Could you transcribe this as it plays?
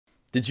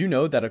Did you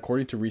know that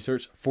according to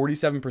research,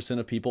 47%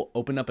 of people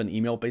open up an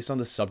email based on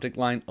the subject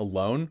line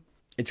alone?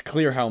 It's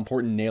clear how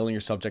important nailing your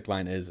subject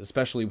line is,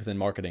 especially within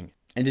marketing.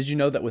 And did you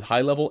know that with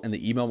HighLevel and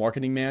the Email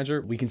Marketing Manager,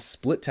 we can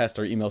split test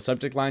our email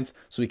subject lines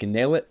so we can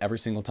nail it every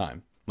single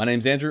time? My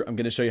name's Andrew. I'm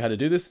going to show you how to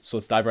do this, so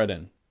let's dive right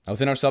in. Now,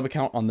 within our sub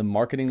account on the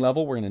marketing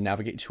level, we're going to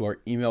navigate to our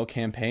email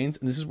campaigns,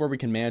 and this is where we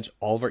can manage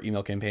all of our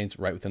email campaigns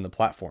right within the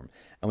platform.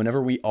 And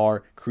whenever we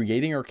are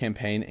creating our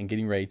campaign and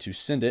getting ready to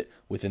send it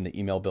within the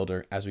email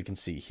builder, as we can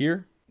see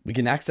here, we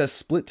can access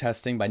split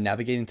testing by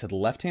navigating to the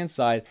left-hand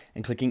side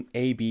and clicking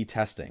A/B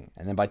testing.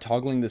 And then by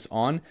toggling this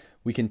on,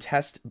 we can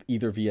test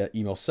either via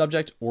email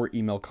subject or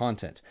email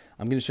content.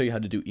 I'm going to show you how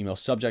to do email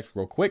subject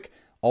real quick.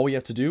 All we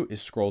have to do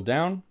is scroll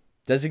down,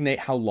 designate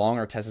how long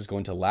our test is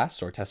going to last,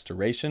 so our test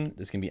duration.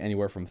 This can be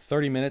anywhere from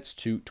 30 minutes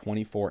to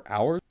 24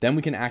 hours. Then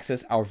we can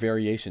access our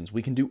variations.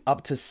 We can do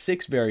up to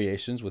 6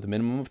 variations with a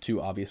minimum of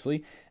 2,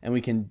 obviously, and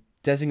we can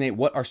designate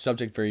what our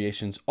subject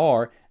variations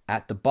are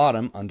at the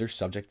bottom under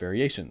subject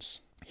variations.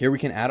 Here we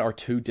can add our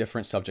 2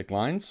 different subject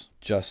lines,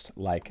 just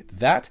like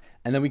that.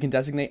 And then we can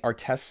designate our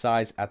test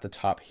size at the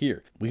top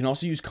here. We can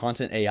also use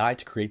Content AI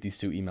to create these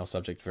 2 email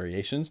subject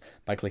variations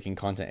by clicking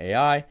Content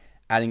AI,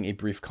 adding a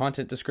brief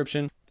content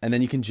description, and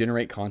then you can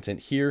generate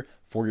content here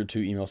for your 2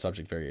 email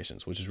subject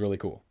variations, which is really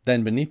cool.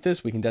 Then beneath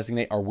this, we can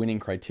designate our winning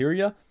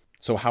criteria.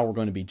 So how we're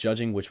going to be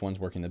judging which one's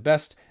working the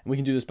best. And we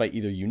can do this by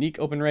either unique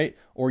open rate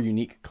or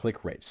unique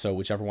click rate. So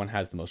whichever one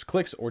has the most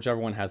clicks or whichever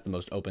one has the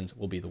most opens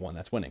will be the one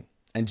that's winning.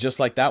 And just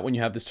like that, when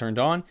you have this turned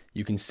on,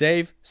 you can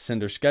save,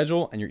 send or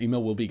schedule, and your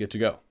email will be good to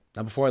go.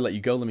 Now, before I let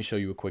you go, let me show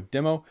you a quick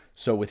demo.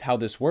 So with how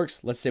this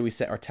works, let's say we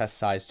set our test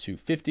size to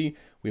 50.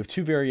 We have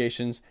 2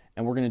 variations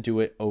and we're going to do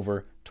it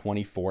over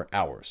 24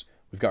 hours.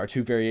 We've got our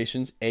 2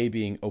 variations, A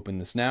being open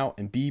this now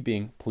and B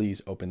being please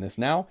open this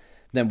now.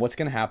 Then what's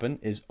going to happen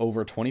is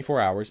over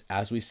 24 hours,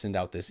 as we send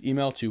out this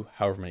email to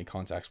however many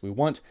contacts we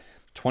want,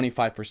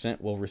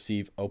 25% will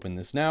receive open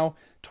this now,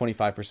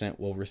 25%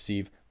 will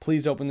receive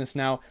please open this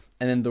now,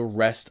 and then the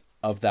rest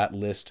of that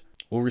list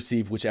will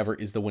receive whichever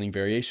is the winning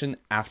variation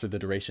after the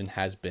duration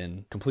has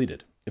been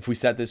completed. If we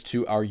set this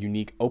to our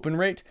unique open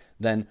rate,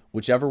 then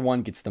whichever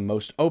one gets the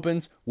most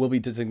opens will be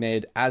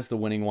designated as the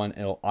winning one,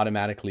 and it'll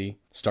automatically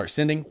start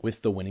sending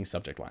with the winning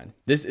subject line.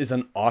 This is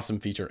an awesome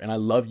feature, and I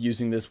love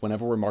using this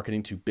whenever we're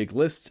marketing to big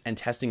lists and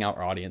testing out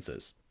our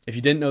audiences. If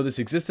you didn't know this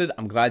existed,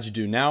 I'm glad you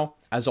do now.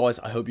 As always,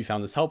 I hope you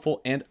found this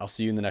helpful, and I'll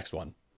see you in the next one.